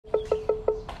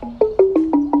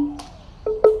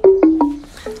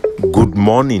Good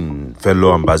morning,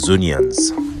 fellow Ambazonians.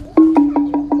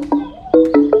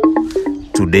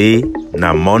 Today,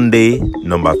 na Monday,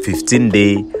 number 15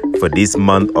 day for this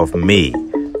month of May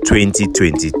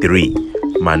 2023.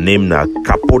 My name na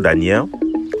Capo Daniel,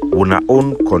 una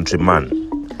own countryman,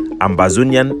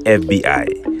 Ambazonian FBI,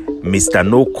 Mr.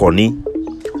 No Connie.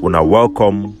 Una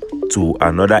welcome to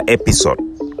another episode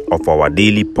of our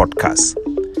daily podcast,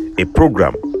 a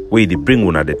program where they bring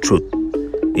una the truth.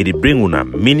 It bring una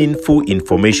meaningful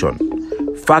information,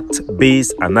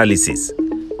 fact-based analysis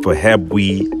for help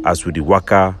we as we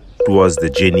waka towards the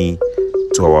journey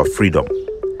to our freedom,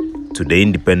 to the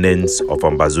independence of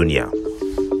Ambazonia.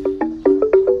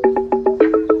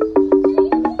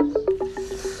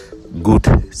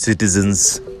 Good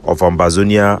citizens of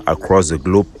Ambazonia across the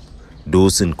globe,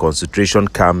 those in concentration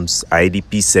camps,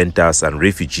 IDP centers, and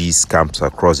refugees camps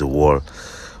across the world,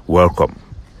 welcome.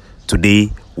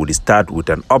 Today, we'll start with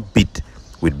an upbeat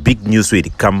with big news where they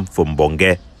come from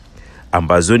Bonge.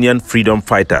 Ambazonian freedom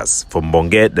fighters from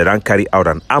Bonge that carry out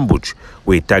an ambush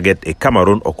where target a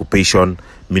Cameroon occupation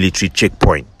military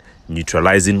checkpoint,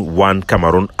 neutralizing one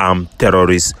Cameroon armed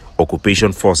terrorist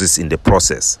occupation forces in the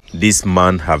process. This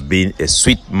month have been a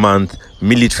sweet month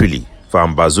militarily for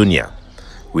Ambazonia,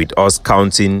 with us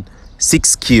counting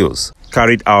 6 kills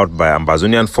carried out by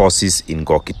Ambazonian forces in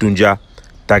Gorkitunja,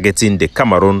 targeting the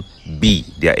Cameroon B,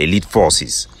 their elite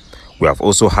forces. We have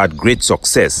also had great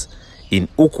success in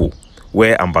Oku,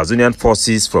 where Ambazonian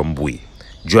forces from Bui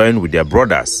joined with their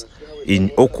brothers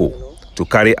in Oku to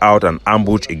carry out an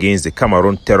ambush against the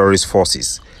Cameroon terrorist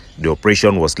forces. The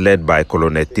operation was led by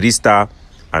Colonel Trista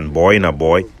and Boyna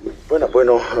Boy.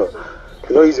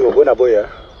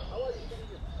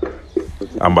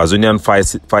 Ambazonian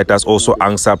fighters also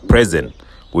answered present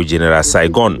with General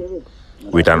Saigon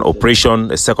with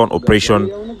a second operation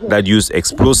that used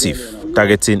explosive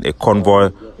targeting a convoy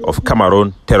of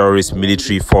Cameroon terrorist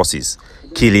military forces,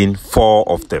 killing 4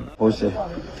 of them.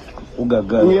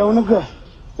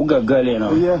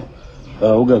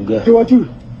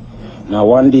 Now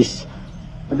one this.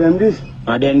 And then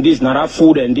this, now that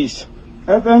food and this.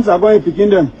 Friends are going picking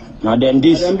them. Now then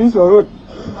this. And this for road.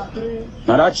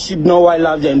 Now that sheep no white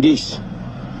love than this.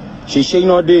 She shake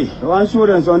no day. One shoot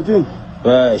and something.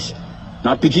 Yes.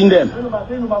 Now picking them.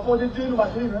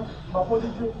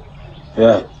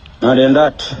 Yeah. Now then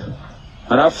that.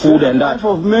 Now that food and that. 5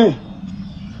 of May.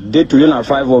 Day today now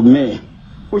 5 of May.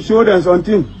 Who showed and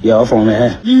something? Yeah, from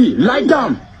me. Light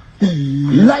down.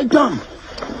 Light down.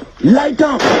 Light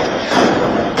down.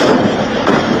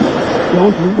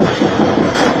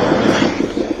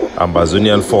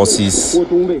 Ambazonian forces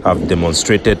have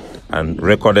demonstrated and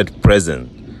recorded presence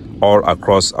all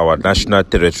across our national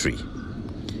territory.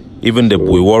 Even the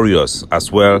Bui warriors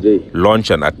as well launched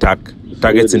an attack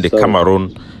targeting the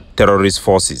Cameroon terrorist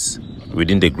forces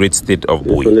within the great state of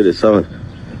Bui.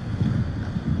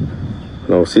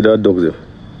 Now see that dogs them.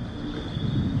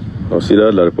 Now see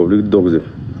that La Republic dogs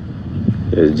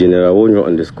them. Yes, General Wonyo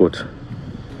and the Scott.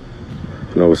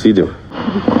 Now we see them.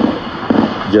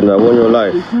 General Wonyo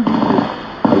live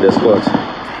and the Scott.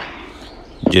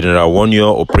 General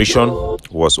Wonyo operation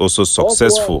was also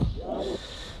successful.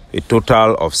 A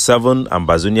total of 7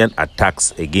 Ambazonian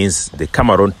attacks against the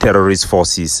Cameroon terrorist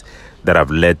forces that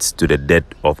have led to the death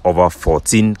of over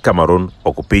 14 Cameroon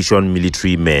occupation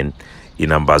military men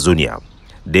in Ambazonia.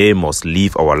 They must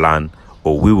leave our land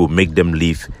or we will make them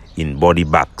live in body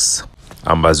bags.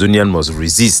 Ambazonian must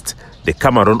resist the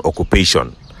Cameroon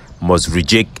occupation, must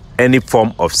reject any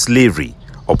form of slavery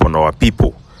upon our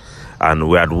people. And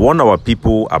we had warned our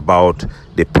people about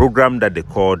the program that they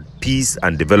called Peace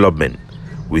and Development.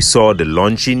 We saw the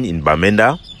launching in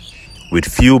Bamenda with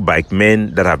few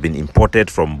bikemen that have been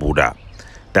imported from Buda.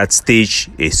 That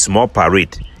staged a small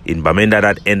parade in Bamenda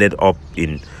that ended up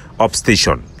in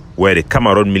Upstation, where the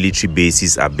Cameroon military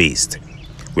bases are based.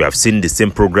 We have seen the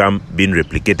same program being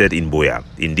replicated in Boya,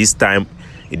 in this time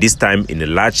in a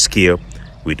large scale,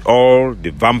 with all the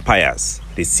vampires,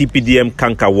 the CPDM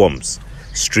cankerworms,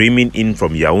 streaming in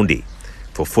from Yaoundé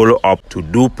for follow-up to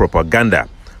do propaganda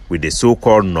with the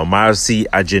so-called normalcy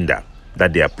agenda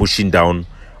that they are pushing down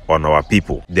on our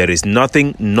people. There is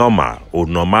nothing normal or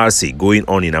normalcy going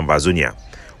on in Ambazonia,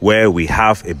 where we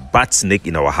have a bat snake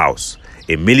in our house,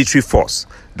 a military force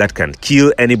that can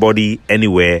kill anybody,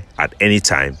 anywhere, at any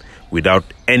time, without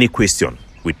any question,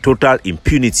 with total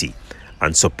impunity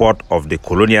and support of the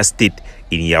colonial state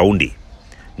in Yaoundé.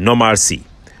 Normalcy,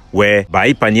 where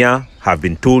Baipanya have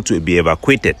been told to be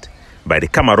evacuated by the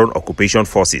Cameroon occupation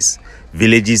forces.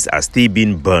 Villages are still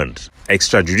being burned.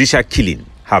 Extrajudicial killing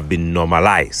have been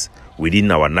normalized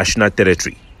within our national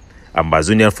territory.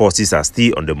 Ambazonian forces are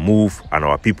still on the move and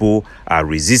our people are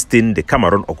resisting the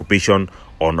Cameroon occupation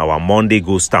on our Monday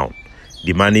ghost town,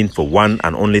 demanding for one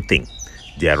and only thing,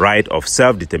 their right of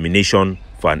self-determination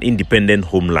for an independent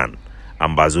homeland,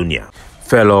 Ambazonia.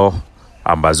 Fellow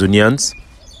Ambazonians,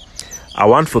 I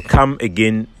want to come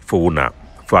again for una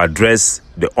to address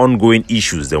the ongoing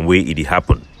issues the way it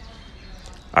happened.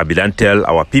 I be done tell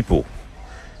our people,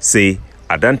 say,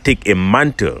 I don't take a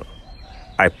mantle,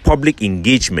 a public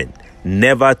engagement,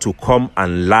 never to come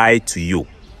and lie to you.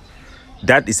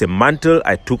 That is a mantle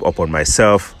I took upon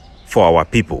myself for our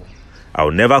people. I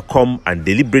will never come and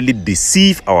deliberately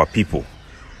deceive our people,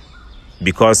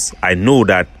 because I know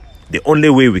that the only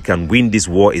way we can win this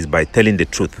war is by telling the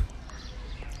truth.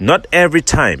 Not every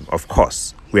time, of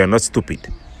course, we are not stupid.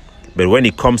 But when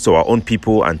it comes to our own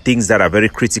people and things that are very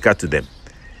critical to them,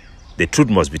 the truth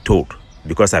must be told,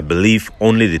 because I believe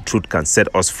only the truth can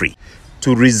set us free.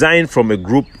 To resign from a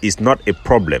group is not a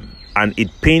problem, and it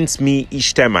pains me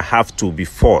each time I have to be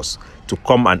forced to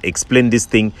come and explain this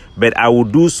thing, but I will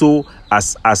do so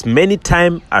as many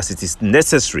times as it is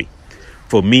necessary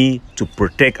for me to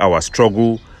protect our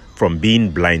struggle from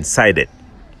being blindsided.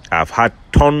 I've had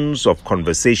tons of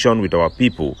conversation with our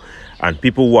people and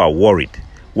people who are worried,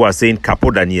 who are saying,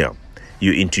 Capo Daniel,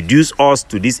 you introduce us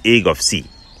to this egg of sea.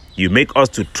 You make us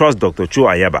to trust Dr. Cho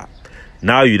Ayaba.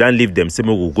 Now you don't leave them, say, we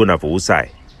will go now for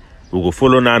Usai. We will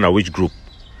follow now which group.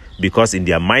 Because in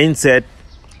their mindset,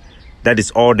 that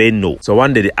is all they know. So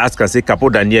one day they ask and say, Capo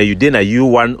Daniel, you didn't you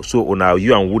one, so now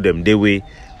you and who them they way,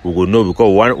 we will know,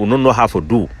 because we don't know how to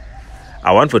do.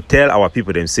 I want to tell our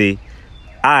people, them say,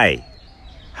 I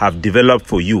have developed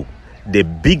for you the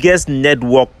biggest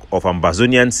network of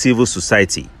Ambazonian civil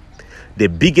society, the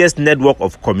biggest network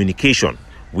of communication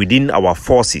within our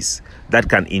forces that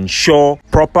can ensure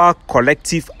proper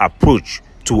collective approach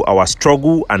to our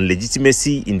struggle and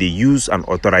legitimacy in the use and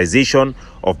authorization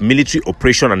of military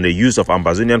operation and the use of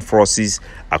Ambazonian forces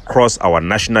across our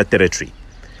national territory.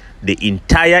 The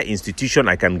entire institution,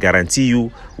 I can guarantee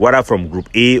you, whether from Group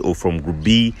A or from Group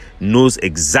B, knows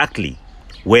exactly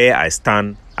where I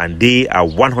stand, and they are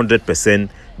 100%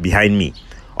 behind me.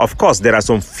 Of course, there are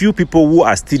some few people who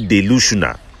are still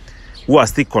delusional, who are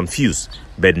still confused,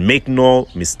 but make no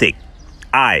mistake,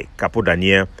 I, Capo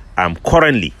Daniel, am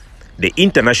currently the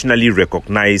internationally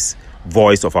recognized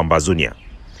voice of Ambazonia.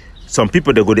 Some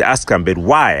people, they go to ask them, but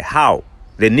why, how?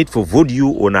 They need to vote you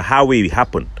on how it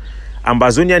happened.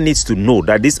 Ambazonia needs to know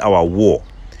that this our war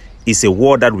is a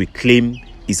war that we claim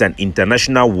is an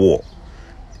international war.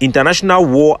 International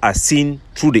war are seen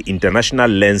through the international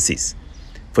lenses.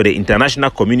 For the international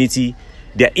community,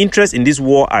 their interest in this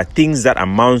war are things that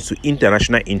amount to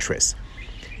international interest.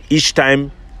 Each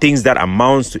time, things that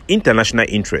amounts to international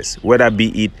interest, whether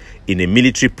be it in a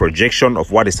military projection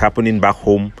of what is happening back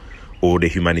home or the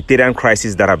humanitarian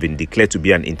crisis that have been declared to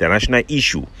be an international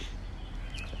issue,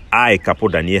 I, Capo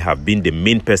Daniel, have been the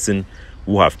main person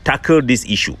who have tackled this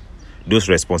issue. Those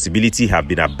responsibilities have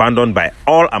been abandoned by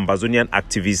all Ambazonian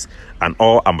activists and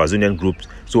all Ambazonian groups.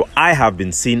 So I have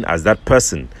been seen as that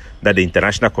person that the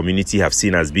international community have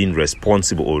seen as being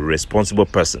responsible or a responsible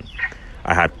person.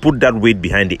 I had put that weight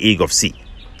behind the egg of sea,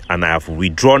 and I have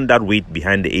withdrawn that weight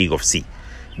behind the egg of sea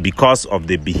because of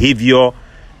the behavior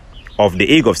of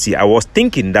the egg of sea. I was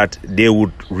thinking that they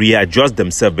would readjust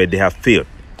themselves, but they have failed.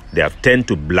 They have turned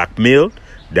to blackmail,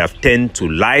 they have turned to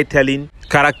lie-telling,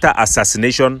 character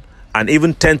assassination, and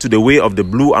even turned to the way of the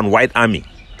blue and white army,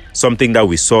 something that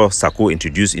we saw Sako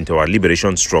introduce into our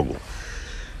liberation struggle.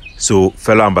 So,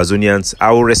 fellow Ambazonians,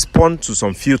 I will respond to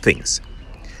some few things.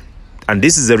 And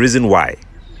this is the reason why.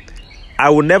 I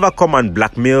will never come and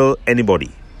blackmail anybody.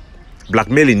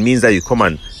 Blackmailing means that you come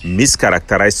and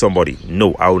mischaracterize somebody.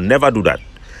 No, I will never do that.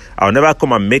 I will never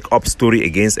come and make up story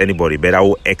against anybody, but I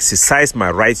will exercise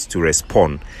my rights to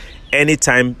respond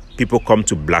anytime people come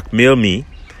to blackmail me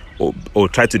or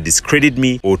try to discredit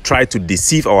me or try to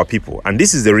deceive our people. And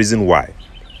this is the reason why.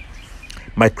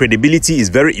 My credibility is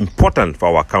very important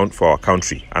for our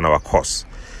country and our cause.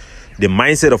 The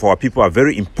mindset of our people are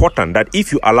very important, that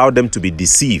if you allow them to be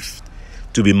deceived,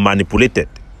 to be manipulated,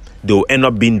 they will end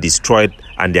up being destroyed,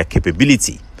 and their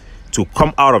capability to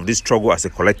come out of this struggle as a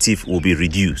collective will be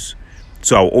reduced.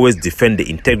 So I will always defend the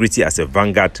integrity as a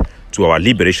vanguard to our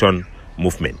liberation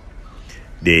movement.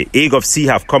 The egg of sea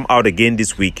have come out again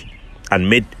this week and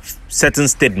made certain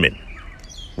statements.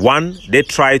 One, they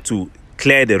try to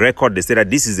clear the record. They say that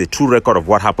this is a true record of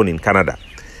what happened in Canada.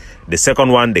 The second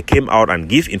one, they came out and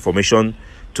give information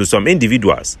to some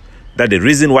individuals that the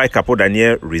reason why Capo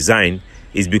Daniel resigned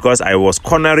is because I was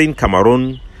cornering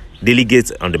Cameroon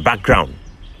delegates on the background.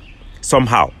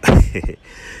 somehow.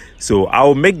 So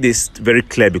I'll make this very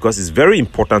clear because it's very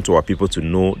important to our people to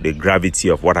know the gravity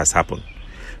of what has happened.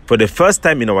 For the first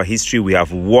time in our history, we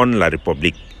have won La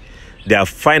République. They have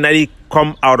finally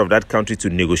come out of that country to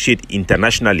negotiate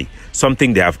internationally,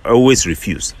 something they have always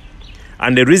refused.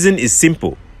 And the reason is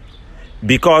simple,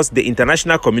 because the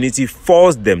international community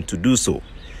forced them to do so.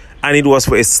 And it was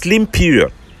for a slim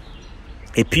period,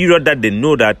 a period that they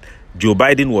know that Joe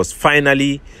Biden was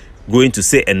finally going to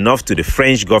say enough to the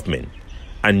French government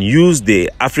and use the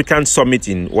African summit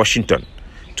in Washington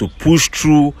to push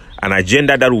through an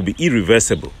agenda that will be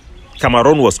irreversible.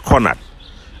 Cameroon was cornered,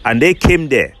 and they came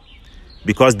there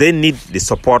because they need the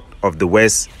support of the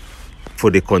West for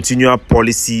the continual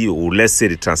policy, or let's say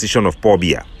the transition of Paul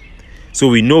Biya. So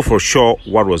we know for sure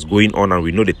what was going on, and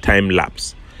we know the time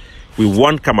lapse. We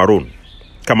won Cameroon.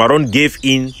 Cameroon gave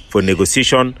in for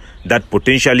negotiation that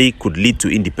potentially could lead to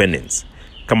independence.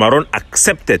 Cameroon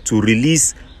accepted to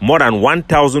release more than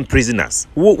 1,000 prisoners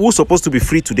who are supposed to be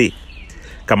free today.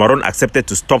 Cameroon accepted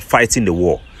to stop fighting the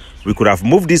war. We could have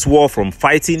moved this war from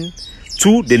fighting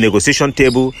to the negotiation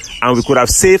table, and we could have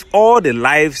saved all the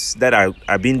lives that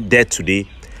are being dead today.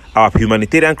 Our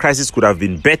humanitarian crisis could have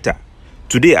been better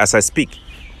today as I speak.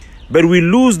 But we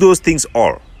lose those things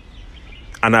all.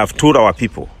 And I've told our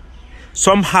people,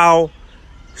 somehow,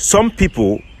 some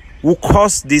people who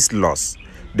caused this loss,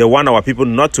 they want our people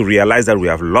not to realize that we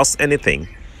have lost anything,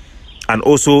 and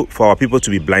also for our people to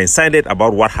be blindsided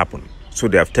about what happened. So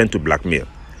they have turned to blackmail.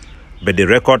 But the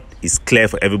record is clear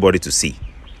for everybody to see.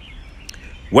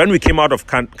 When we came out of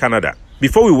Canada,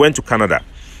 before we went to Canada,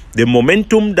 the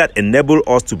momentum that enabled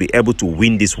us to be able to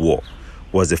win this war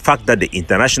was the fact that the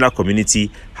international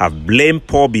community have blamed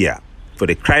Paul Biya for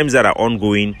the crimes that are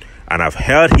ongoing and have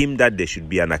held him that there should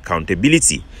be an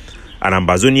accountability. And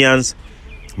Ambazonians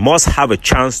must have a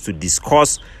chance to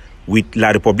discuss with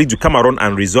La République du Cameroon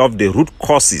and resolve the root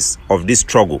causes of this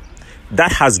struggle.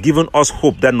 That has given us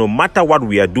hope that no matter what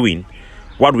we are doing,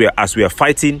 as we are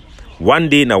fighting, one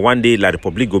day La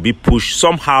République will be pushed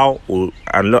somehow or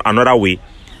another way,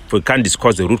 if we can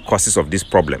discuss the root causes of this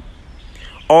problem.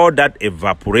 All that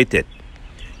evaporated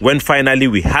when finally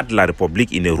we had La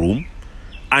République in a room,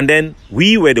 and then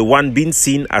we were the one being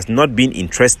seen as not being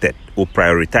interested or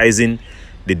prioritizing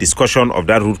the discussion of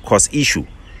that root cause issue.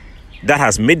 That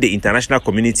has made the international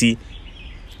community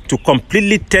to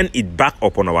completely turn it back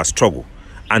upon our struggle,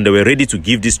 and they were ready to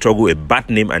give this struggle a bad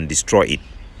name and destroy it.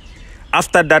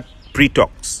 After that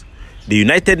pre-talks, the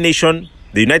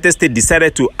United States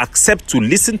decided to accept to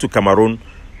listen to Cameroon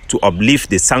to uplift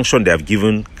the sanction they have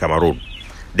given Cameroon.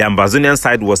 The Ambazonian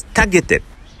side was targeted.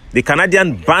 The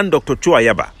Canadian banned Dr. Cho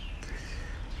Ayaba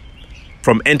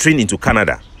from entering into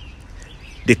Canada.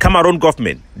 The Cameroon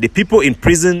government, the people in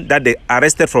prison that they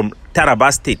arrested from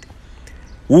Taraba State,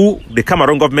 who the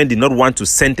Cameroon government did not want to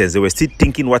sentence, they were still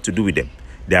thinking what to do with them.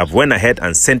 They have went ahead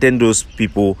and sentenced those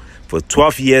people for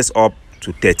 12 years up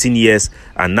to 13 years.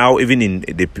 And now even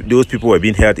those people who have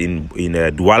been held in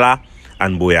Douala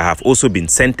and Boya have also been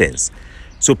sentenced.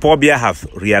 So Paul Biya have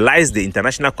realized the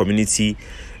international community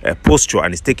posture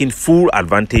and is taking full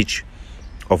advantage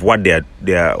of their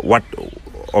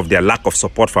lack of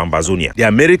support for Ambazonia. The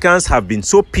Americans have been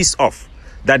so pissed off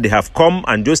that they have come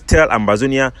and just tell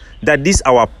Ambazonia that this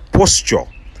our posture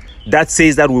that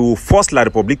says that we will force La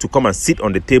République to come and sit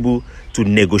on the table to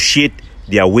negotiate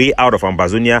their way out of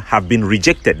Ambazonia have been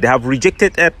rejected. They have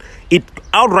rejected it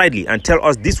outrightly and tell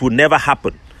us this will never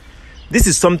happen. This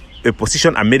is a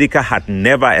position America had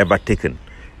never ever taken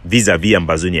vis-a-vis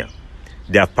Ambazonia.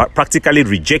 They have practically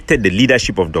rejected the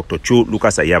leadership of Dr. Cho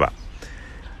Lucas Ayaba.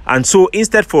 And so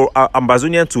instead for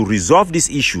Ambazonia to resolve this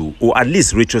issue, or at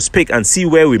least retrospect and see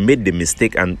where we made the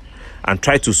mistake and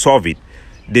try to solve it,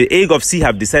 the AGOVC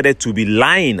have decided to be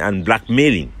lying and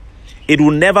blackmailing. It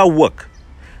will never work.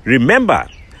 Remember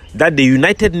that the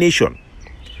United Nations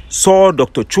saw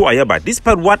Dr. Cho Ayaba.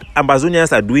 Despite what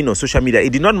Ambazonians are doing on social media,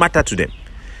 it did not matter to them.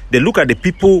 They look at the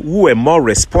people who were more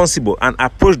responsible and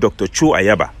approached Dr. Cho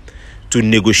Ayaba to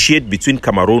negotiate between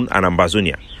Cameroon and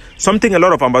Ambazonia. Something a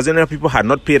lot of Ambazonian people had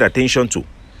not paid attention to.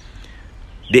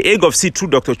 The AGOVC, through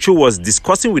Dr. Cho, was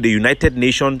discussing with the United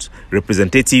Nations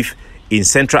representative in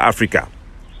Central Africa,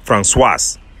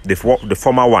 Francois, the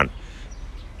former one,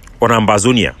 on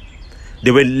Ambazonia. They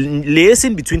were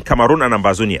liaising between Cameroon and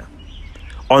Ambazonia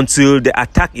until the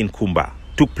attack in Kumba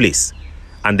took place,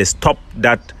 and they stopped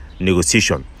that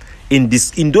negotiation. In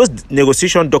those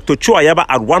negotiations, Dr. Cho Ayaba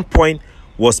at one point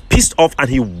was pissed off and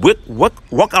he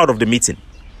walked out of the meeting.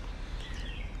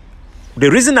 The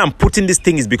reason I'm putting this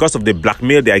thing is because of the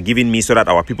blackmail they are giving me, so that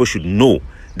our people should know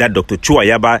that Dr. Cho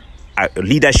Ayaba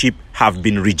leadership have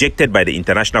been rejected by the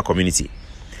international community.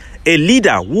 A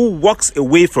leader who walks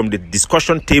away from the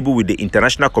discussion table with the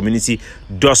international community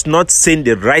does not send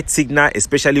the right signal,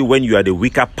 especially when you are the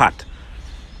weaker part.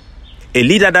 A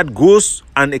leader that goes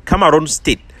and a Cameroon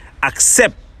state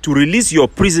accept to release your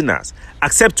prisoners,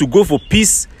 accept to go for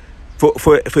peace,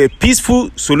 for a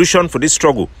peaceful solution for this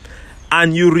struggle,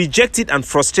 and you reject it and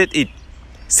frustrate it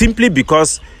simply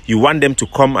because you want them to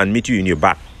come and meet you in your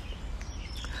back.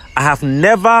 I have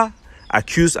never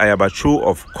accused Ayabacho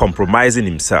of compromising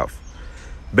himself,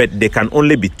 but there can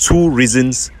only be two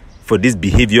reasons for this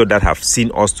behavior that have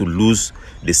seen us to lose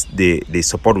the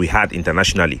support we had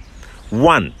internationally.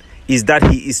 One is that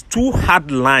he is too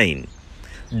hardline,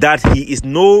 that he is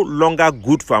no longer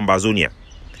good for Ambazonia.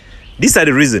 These are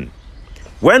the reasons.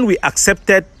 When we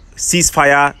accepted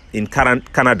ceasefire in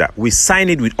Canada, we signed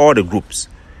it with all the groups.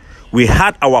 We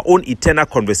had our own internal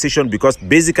conversation because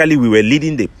basically we were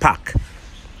leading the pack.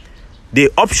 The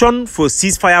option for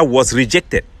ceasefire was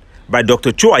rejected by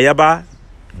Dr. Cho Ayaba,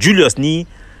 Julius Ni,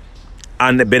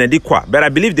 and Benedict Kwa. But I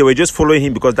believe they were just following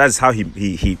him because that's how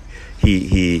he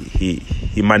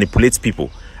manipulates people.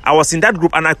 I was in that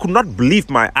group and I could not believe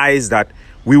my eyes that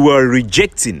we were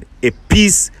rejecting a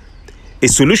peace, a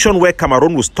solution where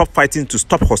Cameroon will stop fighting to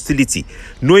stop hostility,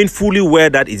 knowing fully well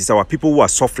that it is our people who are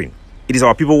suffering. It is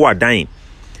our people who are dying.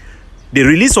 The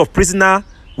release of prisoners,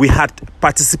 we had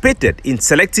participated in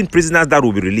selecting prisoners that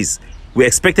will be released. We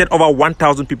expected over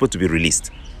 1,000 people to be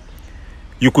released.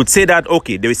 You could say that,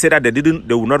 okay, they will say that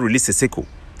they will not release Seseko.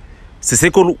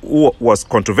 Seseko was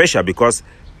controversial because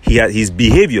his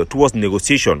behavior towards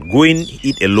negotiation, going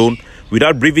it alone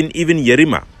without briefing even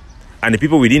Yerima and the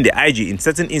people within the IG in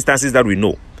certain instances that we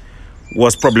know,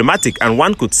 was problematic. And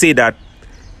one could say that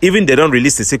even they don't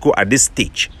release Seseko at this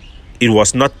stage, it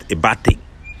was not a bad thing.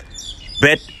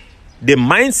 But the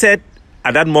mindset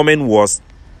at that moment was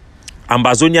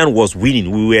Ambazonian was winning.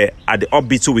 We were at the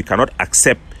upbeat, so we cannot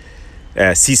accept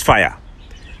ceasefire.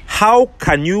 How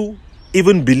can you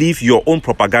even believe your own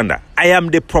propaganda? I am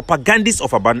the propagandist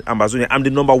of Ambazonia. I'm the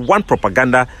number one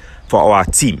propaganda for our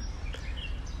team.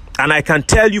 And I can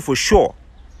tell you for sure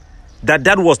that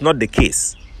that was not the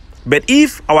case. But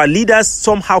if our leaders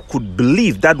somehow could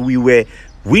believe that we were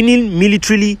winning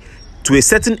militarily to a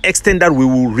certain extent, that we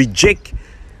will reject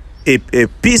a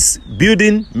peace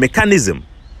building mechanism,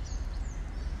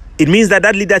 it means that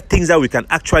that leader thinks that we can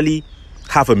actually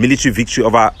have a military victory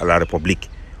over La Republique,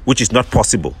 which is not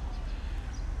possible.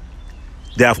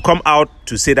 They have come out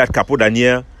to say that Capo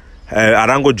Daniel,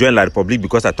 Arango joined La Republique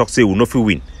because I talk say we will not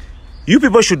win. You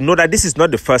people should know that this is not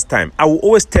the first time. I will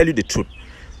always tell you the truth.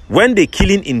 When the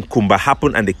killing in Kumba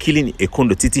happened and the killing in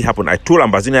Ekondo Titi happened, I told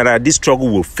Ambazonia that this struggle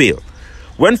will fail.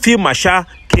 When Phil Masha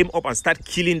came up and started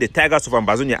killing the tigers of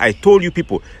Ambazonia, I told you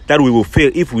people that we will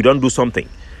fail if we don't do something.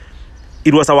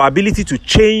 It was our ability to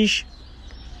change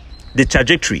the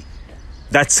trajectory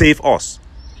that saved us.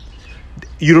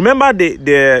 You remember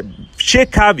the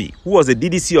Sheikh Kabi, who was the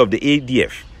DDC of the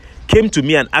ADF, came to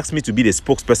me and asked me to be the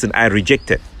spokesperson. I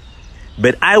rejected.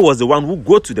 But I was the one who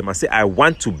go to them and say, I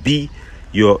want to be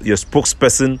your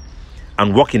spokesperson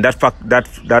and work in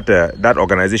that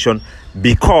organization,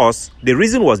 because the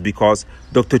reason was because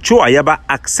Dr. Cho Ayaba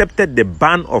accepted the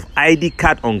ban of ID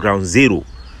card on Ground Zero.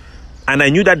 And I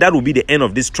knew that that would be the end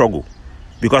of this struggle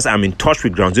because I'm in touch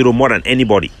with Ground Zero more than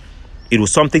anybody. It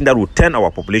was something that would turn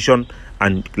our population,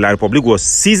 and La Republique was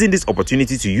seizing this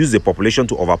opportunity to use the population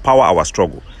to overpower our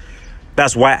struggle.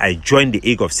 That's why I joined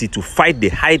the Ague of Sea, to fight the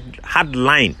hard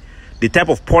line, the type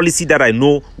of policy that I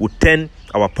know would turn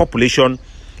our population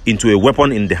into a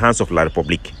weapon in the hands of La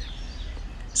Republique.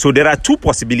 So there are two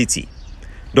possibilities.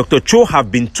 Dr. Cho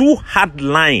have been too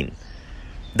hardline,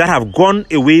 that have gone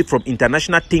away from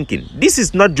international thinking. This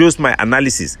is not just my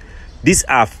analysis. These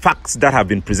are facts that have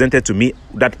been presented to me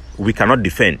that we cannot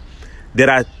defend. There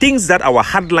are things that our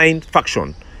hardline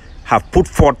faction have put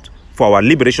forth for our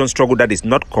liberation struggle that is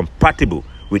not compatible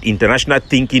with international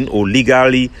thinking or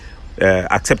legally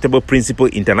acceptable principle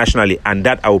internationally, and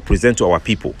that I will present to our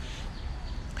people.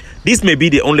 This may be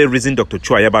the only reason Dr.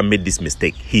 Cho Ayaba made this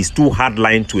mistake. He's too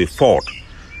hardline to a fault.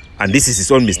 And this is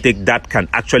his own mistake that can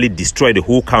actually destroy the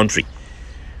whole country.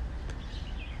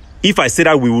 If I say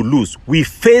that we will lose, we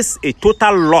face a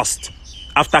total loss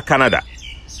after Canada.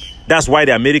 That's why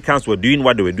the Americans were doing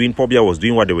what they were doing. Pobia was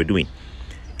doing what they were doing.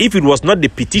 If it was not the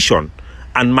petition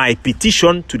and my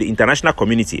petition to the international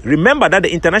community, remember that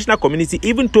the international community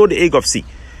even told the Ague of Sea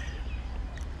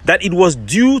that it was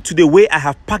due to the way I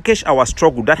have packaged our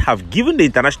struggle that have given the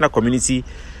international community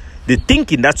the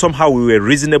thinking that somehow we were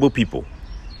reasonable people.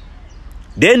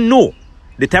 They know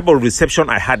the type of reception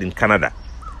I had in Canada.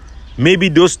 Maybe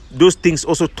those things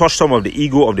also touch some of the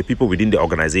ego of the people within the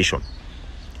organization.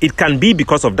 It can be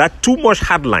because of that too much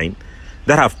hardline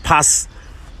that have passed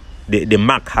the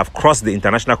mark, have crossed the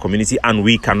international community, and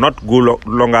we cannot go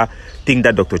longer think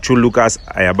that Dr. Chuluka's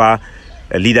Ayaba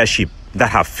leadership that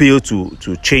have failed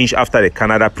to change after the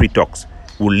Canada pre-talks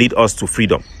will lead us to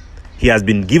freedom. He has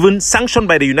been given sanction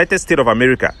by the United States of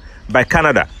America, by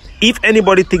Canada. If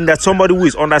anybody think that somebody who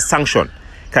is under sanction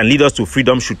can lead us to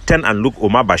freedom, should turn and look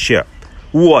Omar Bashir,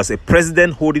 who was a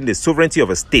president holding the sovereignty of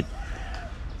a state,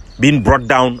 being brought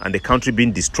down and the country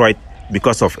being destroyed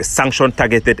because of a sanction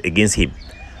targeted against him.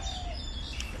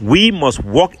 We must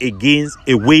walk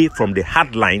away from the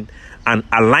hard line and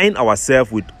align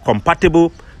ourselves with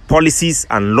compatible policies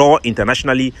and law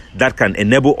internationally that can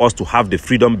enable us to have the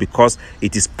freedom, because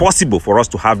it is possible for us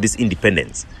to have this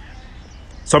independence.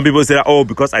 Some people say, oh,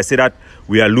 because I say that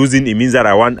we are losing, it means that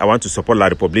I want to support La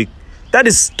Republique. That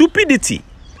is stupidity.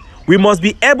 We must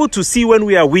be able to see when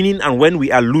we are winning and when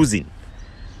we are losing.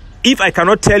 If I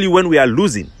cannot tell you when we are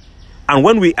losing and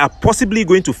when we are possibly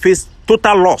going to face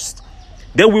total loss,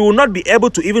 then we will not be able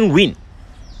to even win.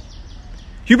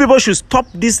 You people should stop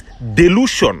this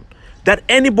delusion that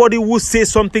anybody who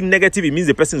says something negative, it means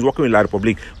the person is working with La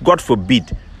Republique. God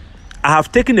forbid. I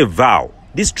have taken a vow.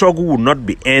 This struggle will not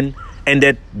be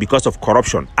ended because of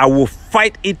corruption. I will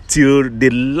fight it till the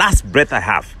last breath I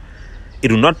have.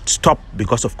 It will not stop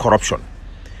because of corruption.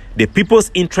 The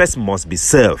people's interest must be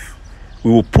served.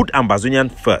 We will put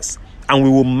Ambazonian first, and we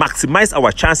will maximize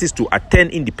our chances to attain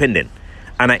independence.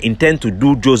 And I intend to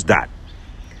do just that.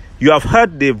 You have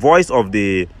heard the voice of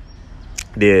the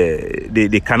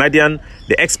Canadian,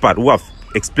 the expert who have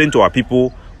explained to our people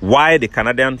why the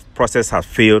Canadian process has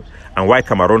failed and why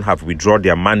Cameroon have withdrawn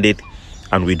their mandate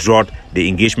and withdrawn the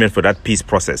engagement for that peace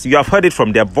process. You have heard it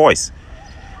from their voice.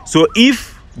 So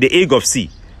if the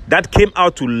AGOFC that came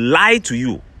out to lie to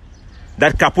you,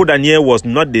 that Capo Daniel was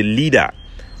not the leader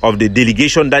of the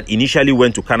delegation that initially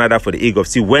went to Canada for the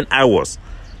AGOFC when I was,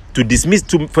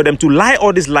 for them to lie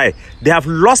all this lie, they have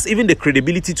lost even the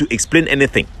credibility to explain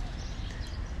anything.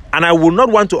 And I will not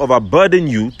want to overburden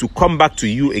you to come back to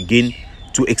you again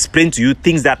to explain to you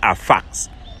things that are facts.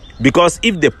 Because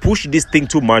if they push this thing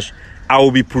too much, I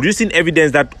will be producing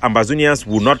evidence that Ambazonians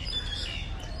will not,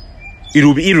 it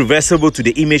will be irreversible to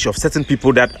the image of certain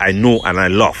people that I know and I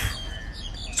love.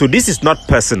 So this is not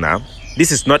personal,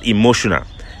 this is not emotional,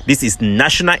 this is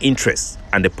national interest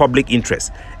and the public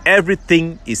interest.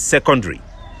 Everything is secondary.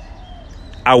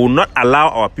 I will not allow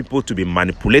our people to be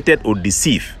manipulated or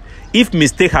deceived. If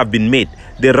mistakes have been made,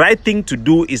 the right thing to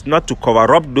do is not to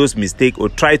cover up those mistakes or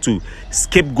try to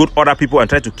scapegoat other people and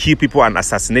try to kill people and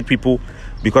assassinate people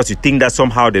because you think that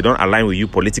somehow they don't align with you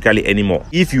politically anymore.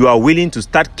 If you are willing to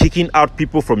start kicking out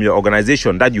people from your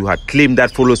organization that you had claimed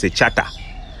that follows a charter,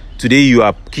 today you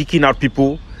are kicking out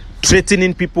people,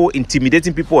 threatening people,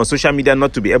 intimidating people on social media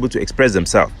not to be able to express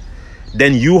themselves,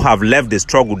 then you have left the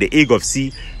struggle. The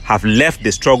AGOFC have left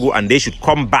the struggle and they should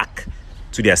come back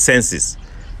to their senses.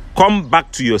 Come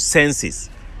back to your senses.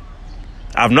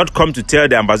 I have not come to tell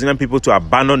the Ambazonian people to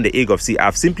abandon the AGOFC. I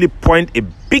have simply pointed a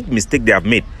big mistake they have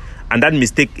made. And that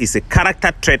mistake is a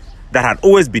character trait that had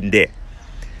always been there.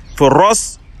 For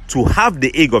us to have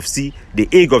the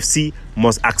AGOFC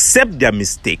must accept their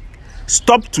mistake.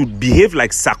 Stop to behave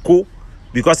like Sako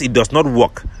because it does not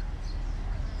work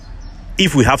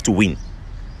if we have to win.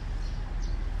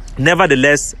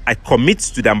 Nevertheless, I commit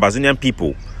to the Ambazonian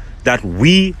people that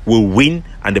we will win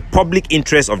and the public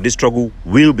interest of this struggle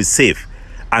will be safe.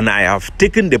 And I have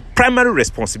taken the primary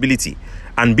responsibility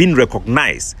and been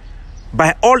recognized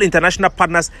by all international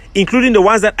partners, including the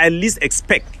ones that I least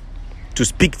expect to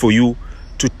speak for you,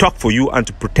 to talk for you, and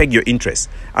to protect your interests,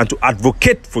 and to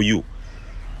advocate for you.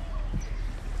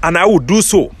 And I will do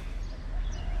so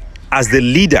as the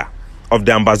leader of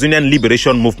the Ambazonian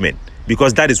Liberation Movement,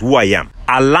 because that is who I am.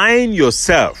 Align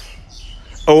yourself.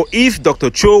 Or if Dr.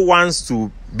 Cho wants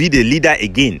to be the leader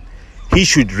again, he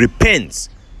should repent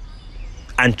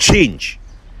and change.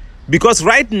 Because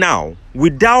right now,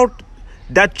 without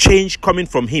that change coming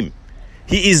from him,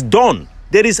 he is done.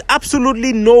 There is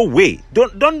absolutely no way.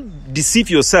 Don't deceive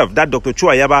yourself that Dr. Cho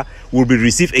Ayaba will be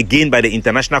received again by the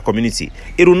international community.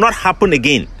 It will not happen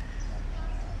again.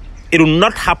 It will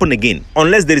not happen again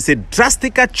unless there is a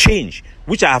drastic change,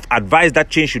 which I have advised that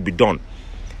change should be done.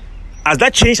 As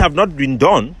that change have not been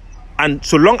done, and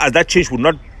so long as that change will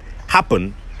not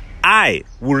happen, I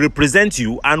will represent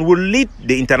you and will lead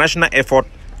the international effort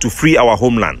to free our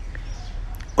homeland.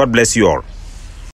 God bless you all.